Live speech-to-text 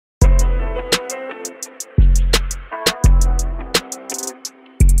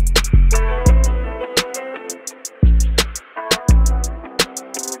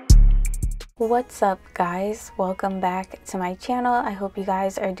What's up guys, welcome back to my channel. I hope you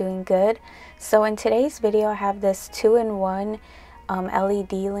guys are doing good. So in today's video I have this 2-in-1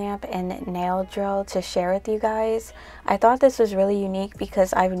 LED lamp and nail drill to share with you guys. I thought this was really unique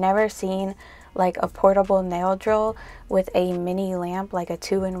because I've never seen like a portable nail drill with a mini lamp, like a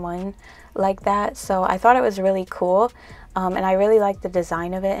 2-in-1 like that. So I thought it was really cool and I really like the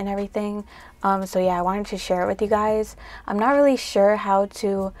design of it and everything. So yeah, I wanted to share it with you guys. I'm not really sure how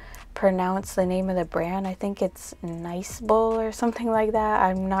to pronounce the name of the brand. I think it's Niceable or something like that.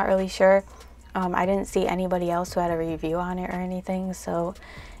 I'm not really sure. I didn't see anybody else who had a review on it or anything, so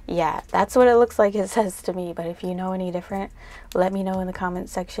yeah, that's what it looks like it says to me. But if you know any different, let me know in the comment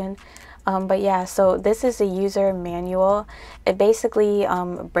section. But yeah, so this is a user manual. It basically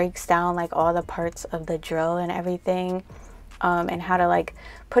breaks down like all the parts of the drill and everything, and how to like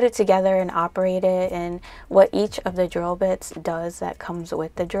put it together and operate it, and what each of the drill bits does that comes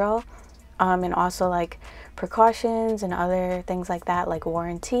with the drill, and also like precautions and other things like that, like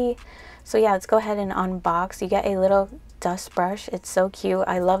warranty. So yeah, let's go ahead and unbox. You get a little dust brush. It's so cute.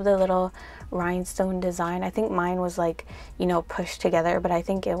 I love the little rhinestone design. I think mine was like, you know, pushed together, but I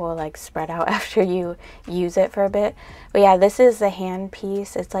think it will like spread out after you use it for a bit. But yeah, this is the hand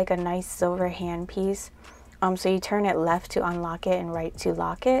piece. It's like a nice silver hand piece. So you turn it left to unlock it and right to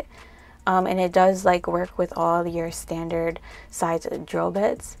lock it. And it does like work with all your standard size drill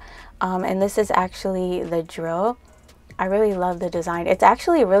bits. And this is actually the drill. I really love the design. It's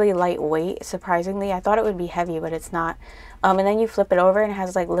actually really lightweight, surprisingly. I thought it would be heavy, but it's not. And then you flip it over and it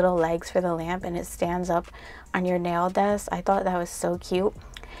has like little legs for the lamp, and it stands up on your nail desk. I thought that was so cute.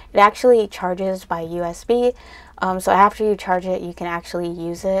 It actually charges by USB. So after you charge it, you can actually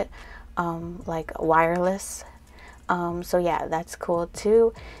use it like wireless. So yeah, that's cool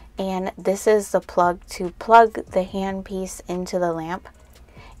too. And this is the plug to plug the hand piece into the lamp.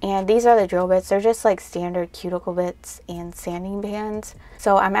 And these are the drill bits. They're just like standard cuticle bits and sanding bands.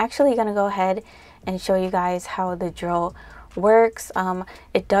 So I'm actually going to go ahead and show you guys how the drill works.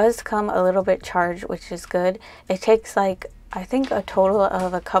 It does come a little bit charged, which is good. It takes like, I think, a total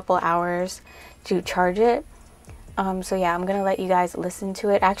of a couple hours to charge it. So yeah, I'm gonna let you guys listen to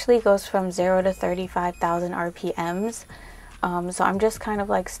it. Actually, it goes from 0 to 35,000 RPMs. So I'm just kind of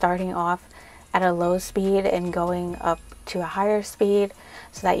like starting off at a low speed and going up to a higher speed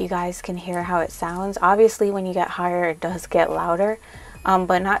so that you guys can hear how it sounds. Obviously, when you get higher, it does get louder,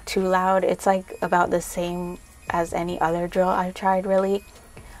 but not too loud. It's like about the same as any other drill I've tried, really.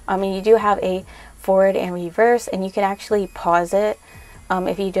 And you do have a forward and reverse, and you can actually pause it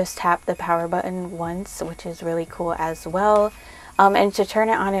if you just tap the power button once, which is really cool as well. And to turn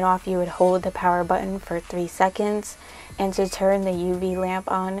it on and off, you would hold the power button for 3 seconds. And to turn the UV lamp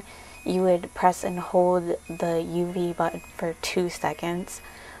on, you would press and hold the UV button for 2 seconds.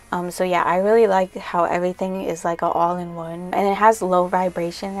 So yeah, I really like how everything is like an all-in-one. And it has low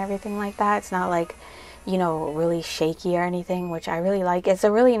vibration and everything like that. It's not like, you know, really shaky or anything, which I really like. It's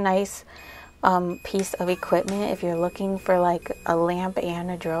a really nice piece of equipment. If you're looking for like a lamp and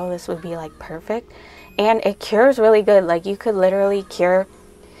a drill, this would be like perfect. And it cures really good. Like you could literally cure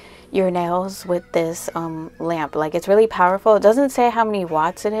your nails with this lamp. Like it's really powerful. It doesn't say how many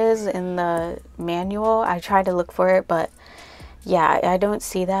watts it is in the manual. I tried to look for it, but yeah, I don't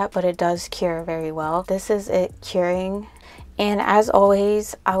see that, but it does cure very well. This is it curing. And as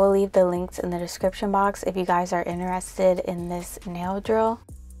always, I will leave the links in the description box if you guys are interested in this nail drill.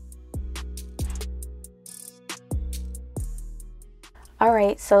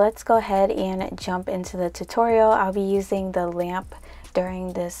 Alright, so let's go ahead and jump into the tutorial. I'll be using the lamp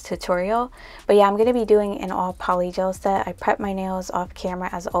during this tutorial. But yeah, I'm going to be doing an all polygel set. I prep my nails off camera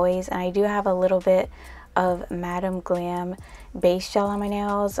as always, and I do have a little bit of Madam Glam base gel on my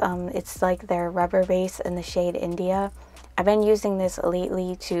nails. It's like their rubber base in the shade India. I've been using this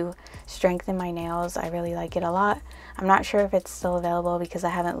lately to strengthen my nails. I really like it a lot. I'm not sure if it's still available because I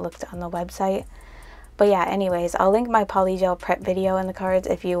haven't looked on the website. But yeah, anyways, I'll link my polygel prep video in the cards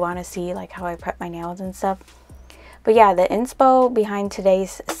if you want to see like how I prep my nails and stuff. But yeah, the inspo behind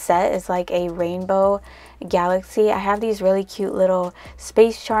today's set is like a rainbow galaxy. I have these really cute little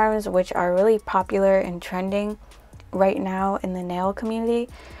space charms which are really popular and trending right now in the nail community.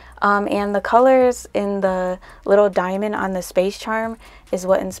 And the colors in the little diamond on the space charm is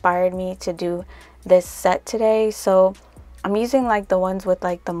what inspired me to do this set today. So I'm using like the ones with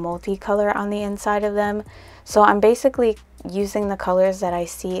like the multicolor on the inside of them. So I'm basically using the colors that I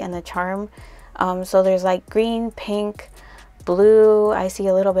see in the charm. So there's like green, pink, blue. I see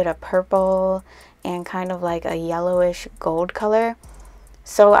a little bit of purple and kind of like a yellowish gold color.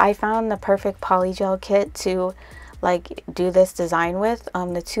 So I found the perfect polygel kit to like do this design with.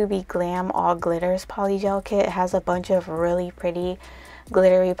 The ToBeGalm All Glitters Polygel Kit has a bunch of really pretty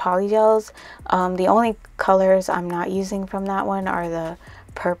glittery polygels. The only colors I'm not using from that one are the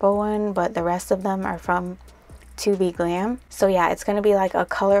purple one, but the rest of them are from ToBeGalm. So yeah, it's gonna be like a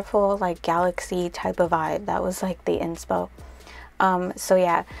colorful, like galaxy type of vibe. That was like the inspo. So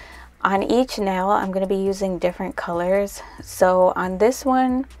yeah, on each nail I'm gonna be using different colors. So on this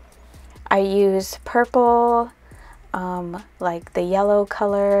one I use purple, like the yellow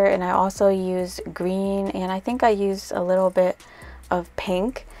color, and I also use green, and I think I used a little bit of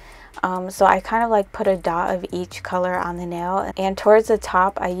pink. So I kind of like put a dot of each color on the nail, and towards the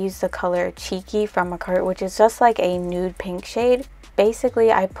top I use the color Cheeky from Acrylic, which is just like a nude pink shade.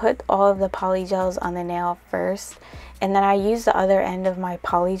 Basically I put all of the polygels on the nail first, and then I use the other end of my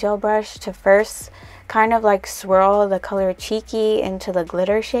polygel brush to first kind of like swirl the color Cheeky into the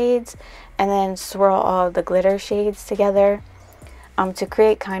glitter shades, and then swirl all of the glitter shades together to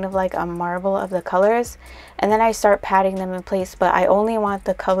create kind of like a marble of the colors. And then I start patting them in place, but I only want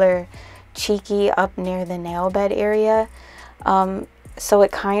the color Cheeky up near the nail bed area, so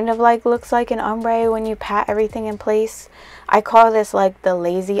it kind of like looks like an ombre when you pat everything in place. I call this like the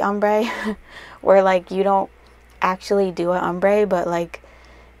lazy ombre where like you don't actually do an ombre, but like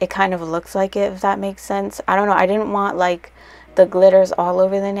it kind of looks like it, if that makes sense. I don't know, I didn't want like the glitters all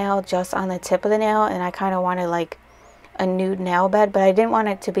over the nail, just on the tip of the nail, and I kind of wanted like a nude nail bed, but I didn't want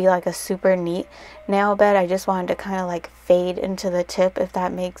it to be like a super neat nail bed. I just wanted to kind of like fade into the tip, if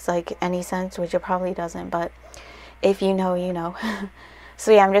that makes like any sense, which it probably doesn't, but if you know, you know.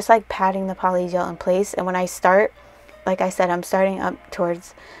 So yeah, I'm just like patting the polygel in place, and when I start, like I said, I'm starting up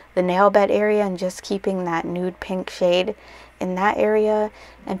towards the nail bed area and just keeping that nude pink shade in that area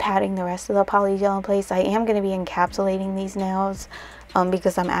and patting the rest of the polygel in place. I am going to be encapsulating these nails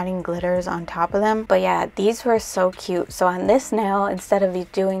because I'm adding glitters on top of them. But yeah, these were so cute. So on this nail, instead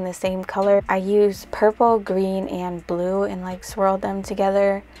of doing the same color, I used purple, green, and blue and like swirled them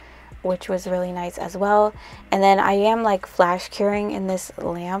together, which was really nice as well. And then I am like flash curing in this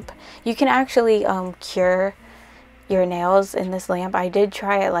lamp. You can actually cure your nails in this lamp. I did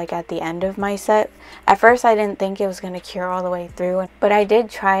try it like at the end of my set. At first I didn't think it was going to cure all the way through, but I did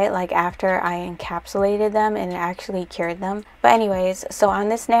try it like after I encapsulated them, and it actually cured them. But anyways, so on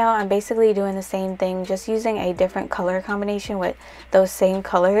this nail I'm basically doing the same thing, just using a different color combination with those same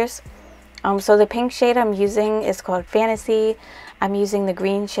colors. So the pink shade I'm using is called Fantasy. I'm using the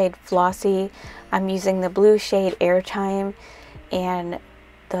green shade Flossy. I'm using the blue shade Airtime, and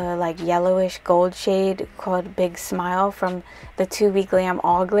the like yellowish gold shade called Big Smile from the ToBeGalm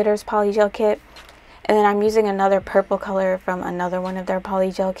All Glitters Polygel Kit. And then I'm using another purple color from another one of their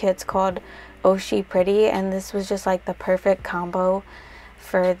polygel kits called Oh She Pretty, and this was just like the perfect combo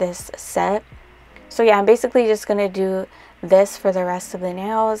for this set. So yeah, I'm basically just gonna do this for the rest of the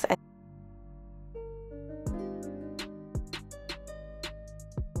nails.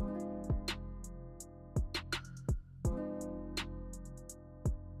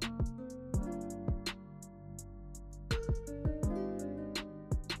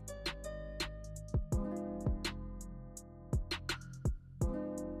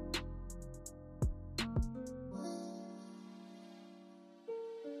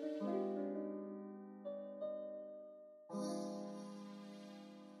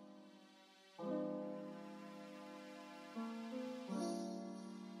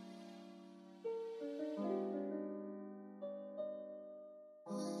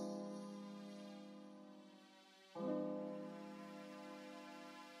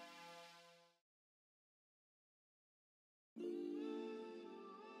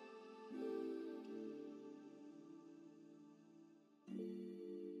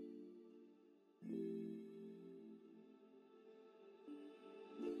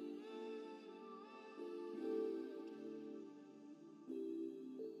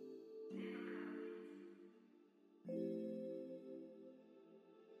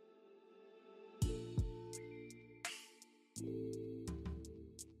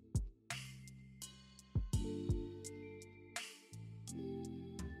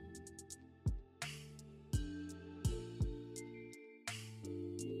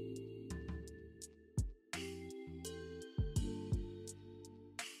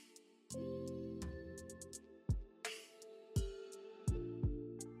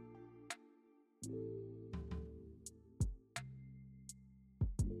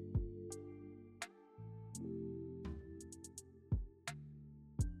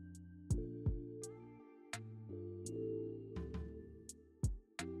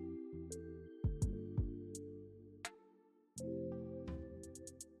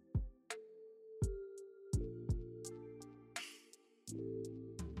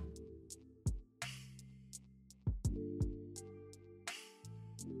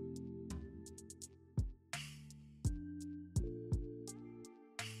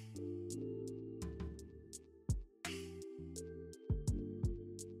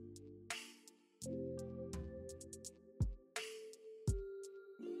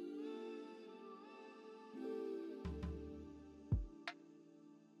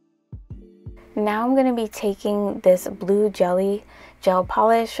 Now I'm going to be taking this blue jelly gel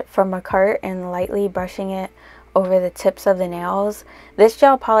polish from a cart and lightly brushing it over the tips of the nails. This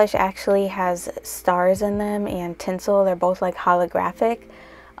gel polish actually has stars in them and tinsel. They're both like holographic,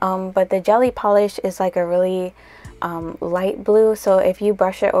 but the jelly polish is like a really light blue, so if you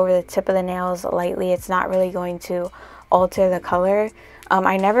brush it over the tip of the nails lightly, it's not really going to alter the color.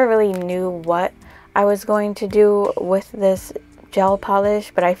 I never really knew what I was going to do with this gel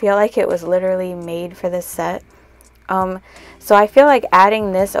polish, but I feel like it was literally made for this set. So I feel like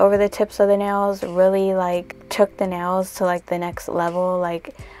adding this over the tips of the nails really like took the nails to like the next level.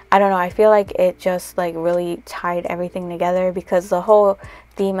 Like, I don't know, I feel like it just like really tied everything together, because the whole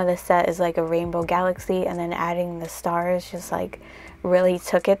theme of the set is like a rainbow galaxy, and then adding the stars just like really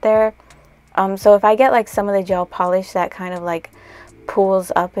took it there. So if I get like some of the gel polish that kind of like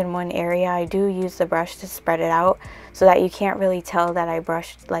pools up in one area, I do use the brush to spread it out so that you can't really tell that I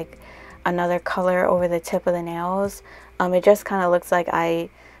brushed like another color over the tip of the nails. It just kind of looks like I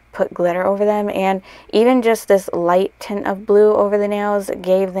put glitter over them, and even just this light tint of blue over the nails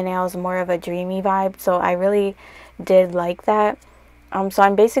gave the nails more of a dreamy vibe, so I really did like that. So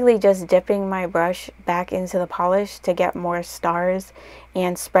I'm basically just dipping my brush back into the polish to get more stars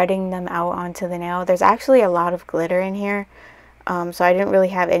and spreading them out onto the nail. There's actually a lot of glitter in here, so I didn't really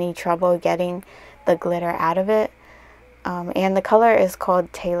have any trouble getting the glitter out of it. And the color is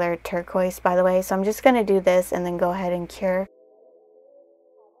called Tailored Turquoise, by the way, so I'm just going to do this and then go ahead and cure.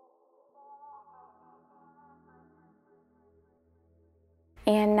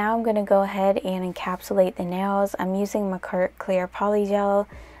 And now I'm going to go ahead and encapsulate the nails. I'm using McCurt Clear Polygel,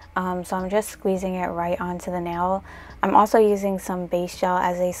 so I'm just squeezing it right onto the nail. I'm also using some base gel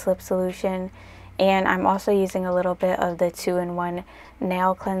as a slip solution, and I'm also using a little bit of the 2-in-1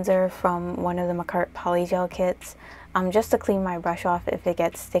 nail cleanser from one of the McCurt Polygel kits, just to clean my brush off if it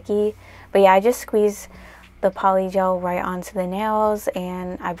gets sticky. But yeah, I just squeeze the polygel right onto the nails,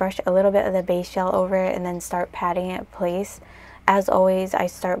 and I brush a little bit of the base gel over it and then start patting it in place. As always, I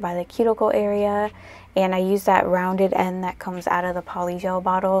start by the cuticle area, and I use that rounded end that comes out of the polygel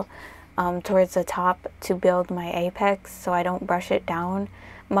bottle towards the top to build my apex, so I don't brush it down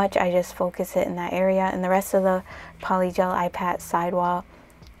much. I just focus it in that area, and the rest of the polygel I pat sidewall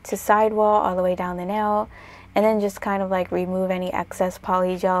to sidewall all the way down the nail, and then just kind of like remove any excess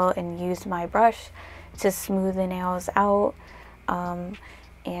polygel and use my brush to smooth the nails out.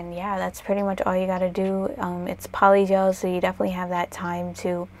 And yeah, that's pretty much all you gotta do. It's polygel, so you definitely have that time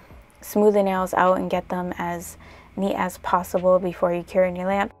to smooth the nails out and get them as neat as possible before you cure in your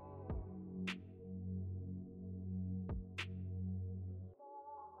lamp.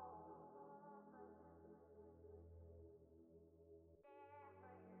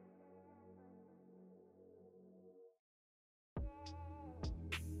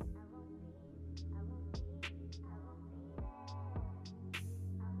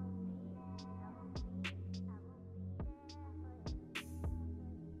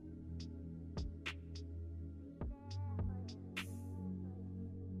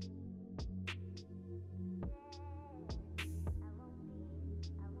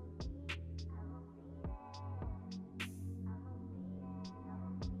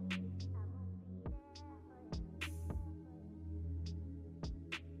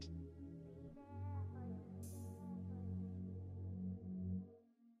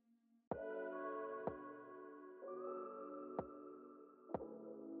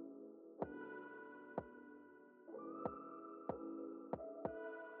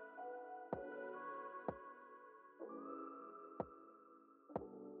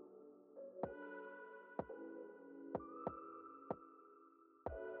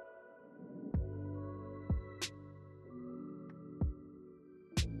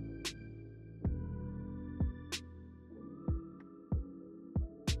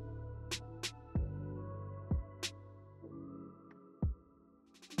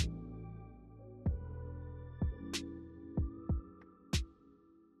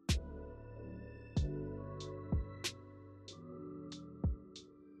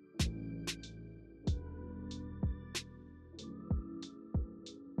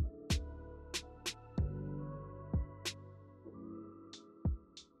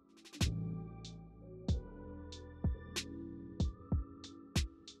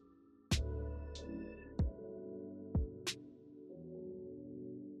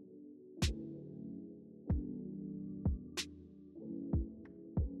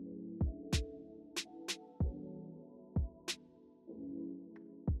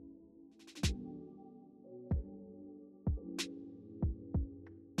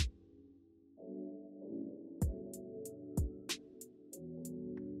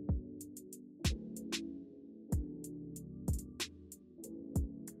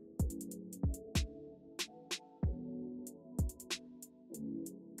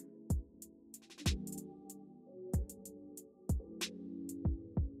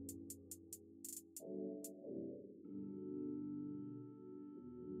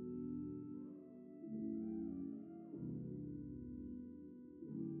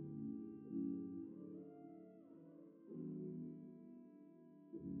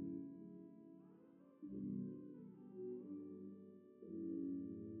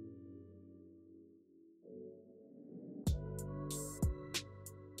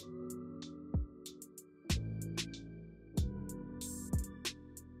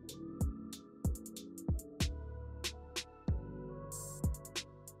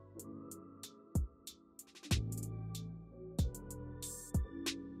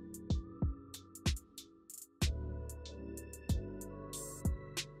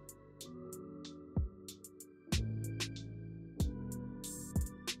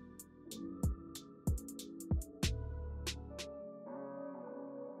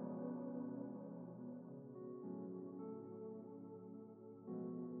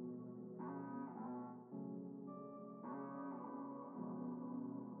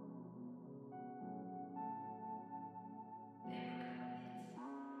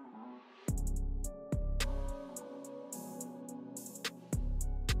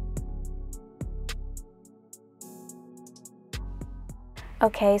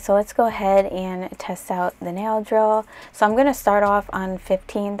 Okay, so let's go ahead and test out the nail drill. So I'm going to start off on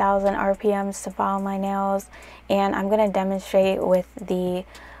 15,000 RPMs to file my nails, and I'm going to demonstrate with the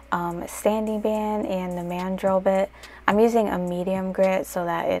standing band and the mandrel bit. I'm using a medium grit so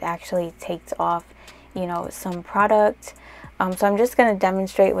that it actually takes off, you know, some product. So I'm just going to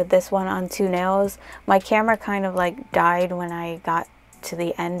demonstrate with this one on 2 nails. My camera kind of like died when I got to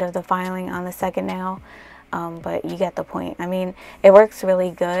the end of the filing on the second nail. But you get the point. I mean, it works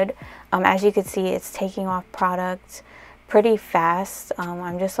really good. As you can see, it's taking off product pretty fast.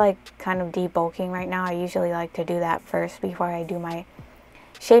 I'm just like kind of debulking right now. I usually like to do that first before I do my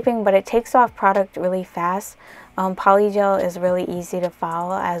shaping, but it takes off product really fast. Polygel is really easy to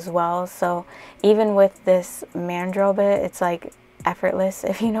file as well. So even with this mandrel bit, it's like effortless,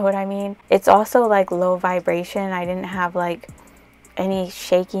 if you know what I mean. It's also like low vibration. I didn't have like any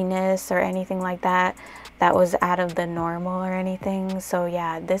shakiness or anything like that was out of the normal or anything. So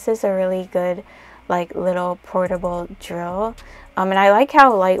yeah, this is a really good like little portable drill. And I like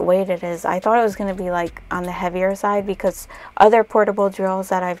how lightweight it is. I thought it was going to be like on the heavier side because other portable drills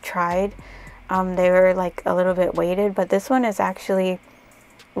that I've tried, they were like a little bit weighted, but this one is actually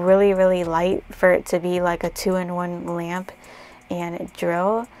really light for it to be like a 2-in-1 lamp and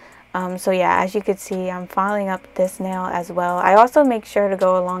drill. So yeah, as you can see, I'm filing up this nail as well. I also make sure to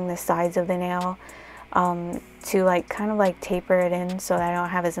go along the sides of the nail to like kind of like taper it in so that I don't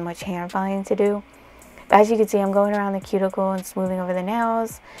have as much hand filing to do. But as you can see, I'm going around the cuticle and smoothing over the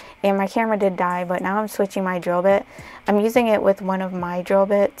nails, and my camera did die, but now I'm switching my drill bit. I'm using it with one of my drill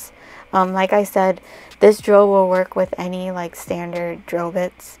bits. Like I said, this drill will work with any like standard drill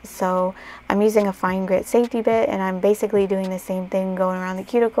bits. So I'm using a fine grit safety bit, and I'm basically doing the same thing, going around the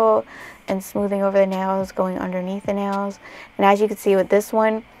cuticle and smoothing over the nails, going underneath the nails. And as you can see with this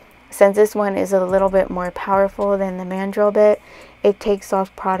one, since this one is a little bit more powerful than the mandrel bit, it takes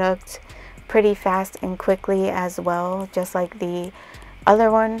off product pretty fast and quickly as well, just like the other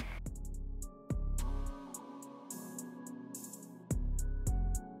one.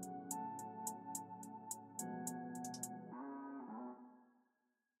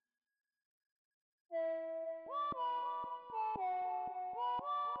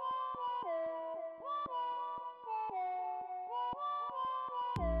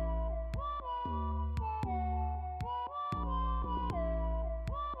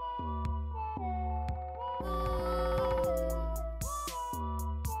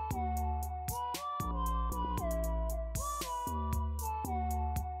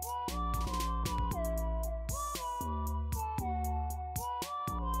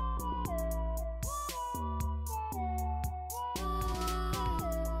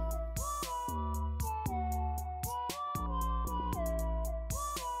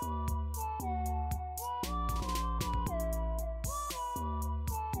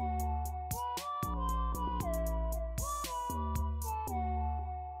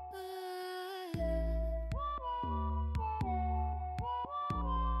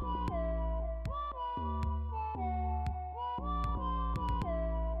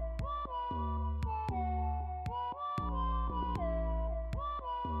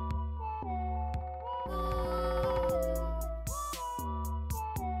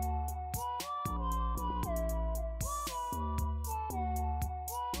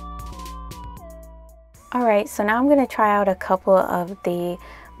 Alright, so now I'm going to try out a couple of the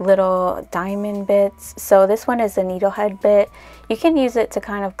little diamond bits. So this one is a needlehead bit. You can use it to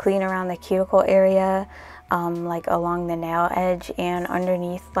kind of clean around the cuticle area, like along the nail edge and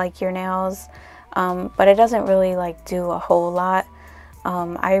underneath like your nails. But it doesn't really like do a whole lot.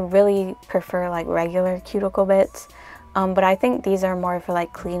 I really prefer like regular cuticle bits. But I think these are more for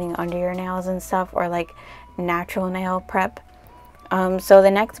like cleaning under your nails and stuff, or like natural nail prep. So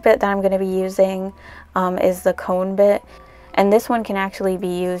the next bit that I'm going to be using is the cone bit, and this one can actually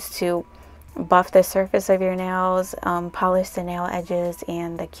be used to buff the surface of your nails, polish the nail edges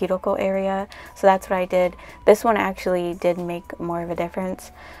and the cuticle area. So that's what I did. This one actually did make more of a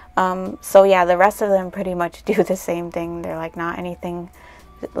difference. So yeah, the rest of them pretty much do the same thing. They're like not anything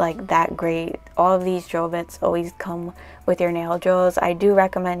like that great. All of these drill bits always come with your nail drills. I do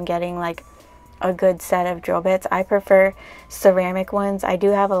recommend getting like a good set of drill bits. I prefer ceramic ones. I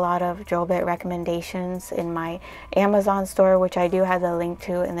do have a lot of drill bit recommendations in my Amazon store, which I do have the link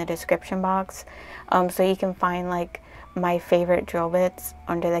to in the description box. So you can find like my favorite drill bits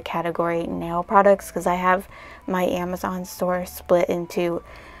under the category nail products, because I have my Amazon store split into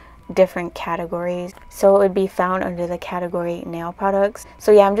different categories, so it would be found under the category nail products.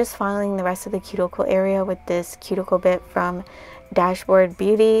 So yeah, I'm just filing the rest of the cuticle area with this cuticle bit from Dashboard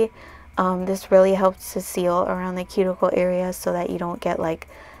Beauty. This really helps to seal around the cuticle area so that you don't get like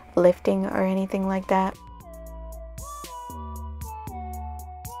lifting or anything like that.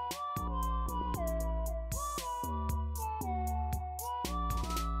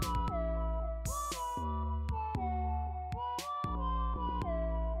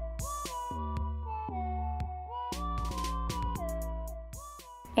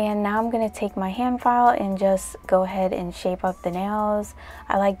 And now I'm going to take my hand file and just go ahead and shape up the nails.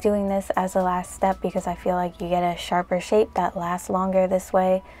 I like doing this as a last step because I feel like you get a sharper shape that lasts longer this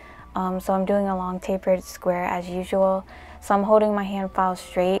way. So I'm doing a long tapered square as usual. So I'm holding my hand file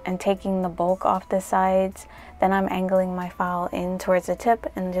straight and taking the bulk off the sides. Then I'm angling my file in towards the tip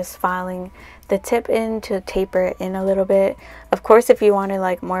and just filing the tip in to taper it in a little bit. Of course, if you wanted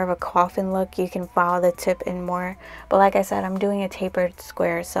like more of a coffin look, you can file the tip in more. But like I said, I'm doing a tapered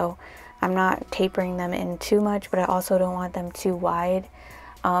square, so I'm not tapering them in too much, but I also don't want them too wide.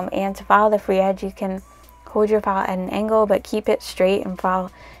 And to file the free edge, you can hold your file at an angle, but keep it straight and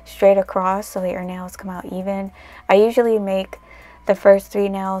file straight across so that your nails come out even. I usually make the first 3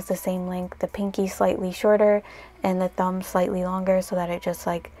 nails the same length, the pinky slightly shorter and the thumb slightly longer, so that it just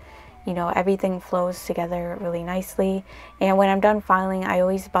like, you know, everything flows together really nicely. And when I'm done filing, I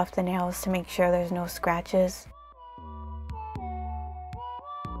always buff the nails to make sure there's no scratches.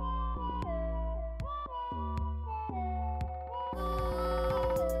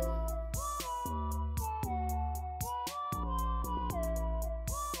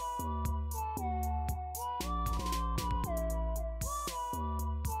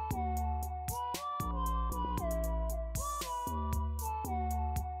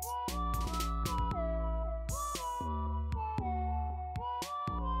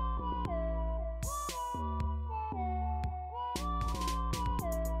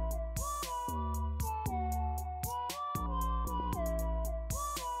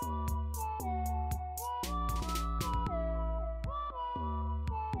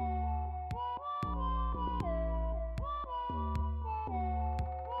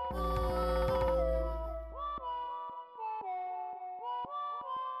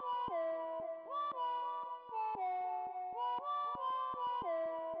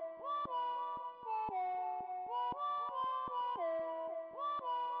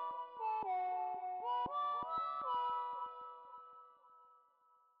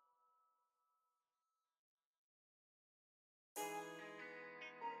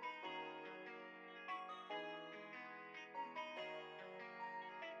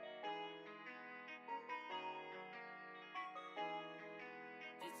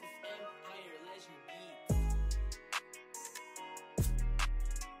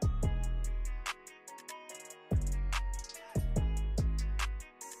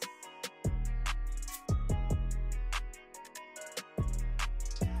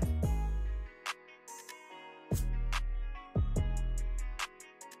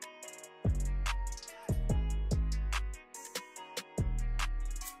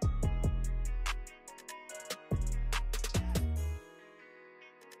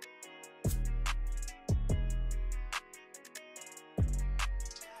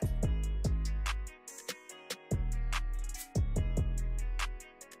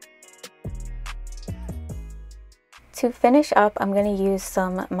 To finish up, I'm going to use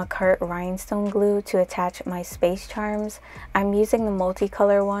some Papercut rhinestone glue to attach my space charms. I'm using the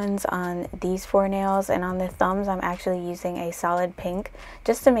multicolor ones on these 4 nails, and on the thumbs I'm actually using a solid pink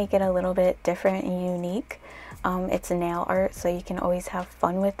just to make it a little bit different and unique. It's nail art, so you can always have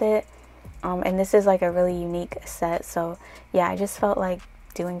fun with it. And this is like a really unique set, so yeah, I just felt like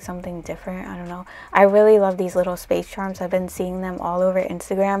doing something different. I don't know. I really love these little space charms. I've been seeing them all over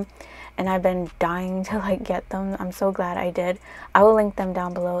Instagram and I've been dying to like get them. I'm so glad I did. I will link them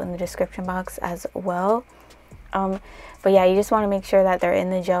down below in the description box as well. But yeah, you just want to make sure that they're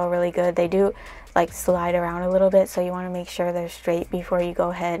in the gel really good. They do like slide around a little bit, so you want to make sure they're straight before you go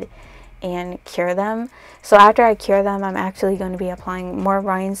ahead and cure them. So after I cure them, I'm actually going to be applying more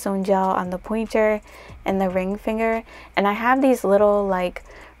rhinestone gel on the pointer and the ring finger. And I have these little like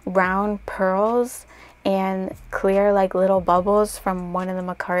round pearls and clear like little bubbles from one of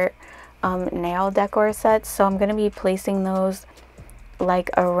the Papercut nail decor sets. So I'm going to be placing those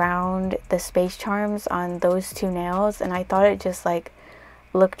like around the space charms on those 2 nails, and I thought it just like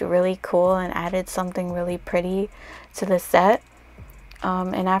looked really cool and added something really pretty to the set.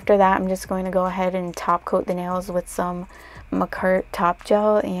 And after that, I'm just going to go ahead and top coat the nails with some Papercut top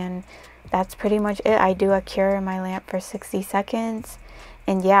gel, and that's pretty much it. I do a cure in my lamp for 60 seconds.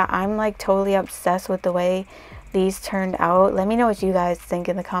 And yeah, I'm like totally obsessed with the way these turned out. Let me know what you guys think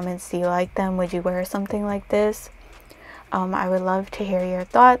in the comments. Do you like them? Would you wear something like this? I would love to hear your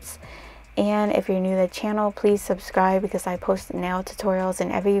thoughts. And if you're new to the channel, please subscribe because I post nail tutorials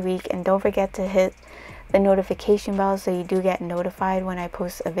in every week. And don't forget to hit the notification bell so you do get notified when I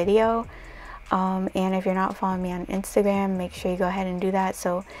post a video. And if you're not following me on Instagram, make sure you go ahead and do that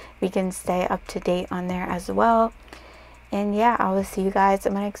so we can stay up to date on there as well. And yeah, I will see you guys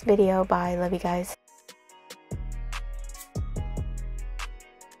in my next video. Bye. Love you guys.